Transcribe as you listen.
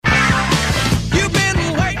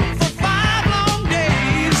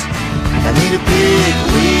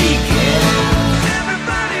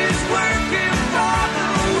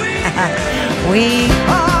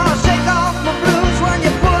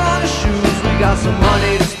got some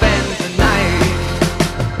money to spend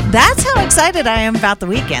tonight. That's how excited I am about the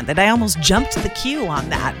weekend that I almost jumped the queue on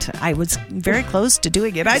that. I was very close to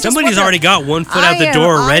doing it. Somebody's already got one foot out the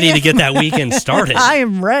door ready to get that weekend started. I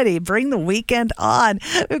am ready. Bring the weekend on.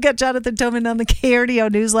 We've got Jonathan Toman on the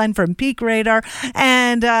KRDO Newsline from Peak Radar.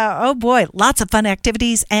 And, oh boy, lots of fun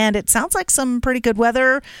activities. And it sounds like some pretty good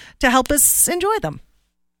weather to help us enjoy them.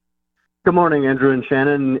 Good morning, Andrew and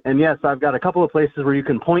Shannon. And yes, I've got a couple of places where you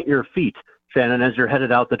can point your feet, Shannon, as you're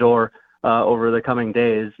headed out the door over the coming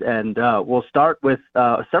days. And we'll start with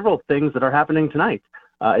several things that are happening tonight.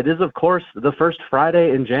 It is, of course, the first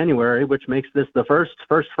Friday in January, which makes this the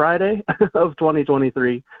first Friday of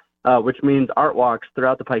 2023, which means art walks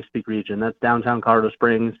throughout the Pikes Peak region. That's downtown Colorado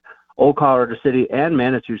Springs, Old Colorado City, and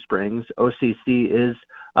Manitou Springs. OCC is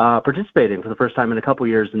participating for the first time in a couple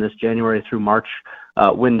years in this January through March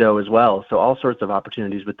window as well. So all sorts of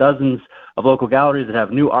opportunities with dozens of local galleries that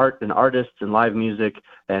have new art and artists and live music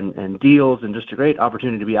and deals, and just a great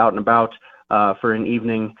opportunity to be out and about for an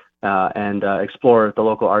evening and explore the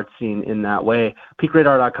local art scene in that way.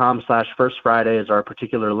 PeakRadar.com/First Friday is our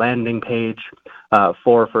particular landing page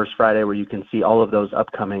for First Friday, where you can see all of those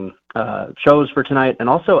upcoming shows for tonight, and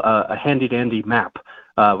also a handy-dandy map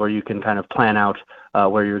where you can kind of plan out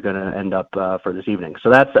where you're going to end up for this evening. So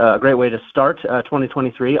that's a great way to start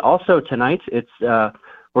 2023. Also tonight,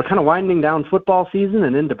 we're kind of winding down football season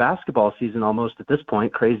and into basketball season almost at this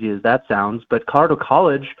point, crazy as that sounds. But Colorado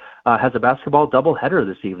College has a basketball doubleheader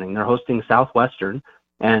this evening. They're hosting Southwestern,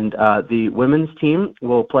 and the women's team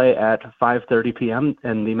will play at 5:30 p.m.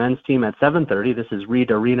 and the men's team at 7:30. This is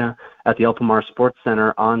Reed Arena at the El Pomar Sports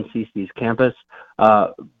Center on CC's campus.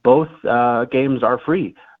 Both games are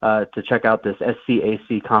free to check out this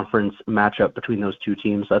SCAC conference matchup between those two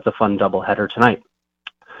teams. That's a fun doubleheader tonight.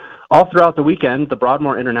 All throughout the weekend, the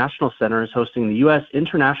Broadmoor International Center is hosting the U.S.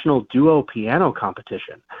 International Duo Piano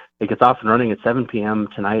Competition. It gets off and running at 7 p.m.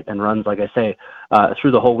 tonight and runs, like I say,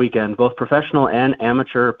 through the whole weekend. Both professional and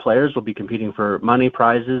amateur players will be competing for money,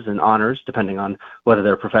 prizes, and honors, depending on whether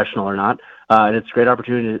they're professional or not. And it's a great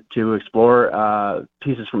opportunity to explore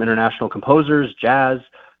pieces from international composers, jazz,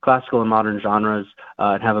 classical and modern genres,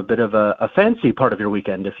 and have a bit of a fancy part of your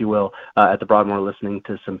weekend, if you will, at the Broadmoor listening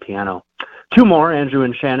to some piano. Two more, Andrew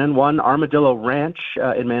and Shannon. One, Armadillo Ranch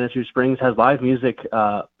in Manitou Springs has live music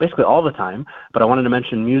basically all the time, but I wanted to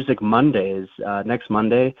mention Music Mondays. Next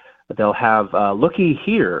Monday, they'll have Looky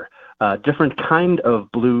Here, a different kind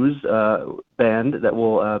of blues band that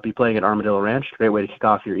will be playing at Armadillo Ranch. Great way to kick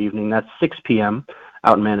off your evening. That's 6 p.m.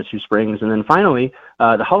 out in Manitou Springs. And then finally,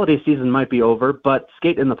 the holiday season might be over, but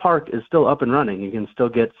Skate in the Park is still up and running. You can still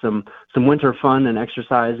get some winter fun and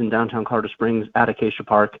exercise in downtown Colorado Springs at Acacia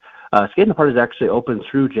Park. Skate in the Park is actually open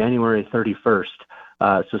through January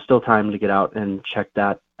 31st, so still time to get out and check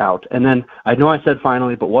that out. And then, I know I said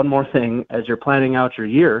finally, but one more thing, as you're planning out your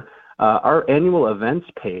year, our annual events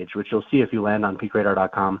page, which you'll see if you land on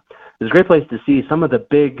peakradar.com, is a great place to see some of the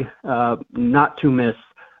big, not-to-miss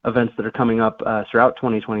events that are coming up throughout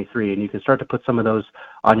 2023, and you can start to put some of those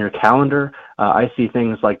on your calendar. I see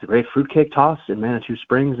things like the Great Fruitcake Toss in Manitou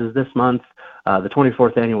Springs is this month. The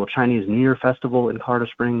 24th Annual Chinese New Year Festival in Colorado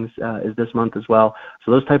Springs is this month as well.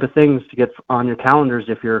 So those type of things to get on your calendars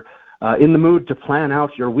if you're in the mood to plan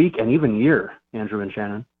out your week and even year, Andrew and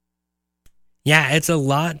Shannon. Yeah, it's a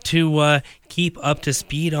lot to keep up to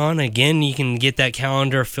speed on. Again, you can get that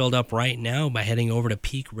calendar filled up right now by heading over to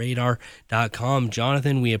peakradar.com.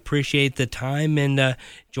 Jonathan, we appreciate the time and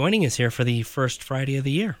joining us here for the first Friday of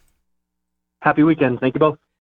the year. Happy weekend. Thank you both.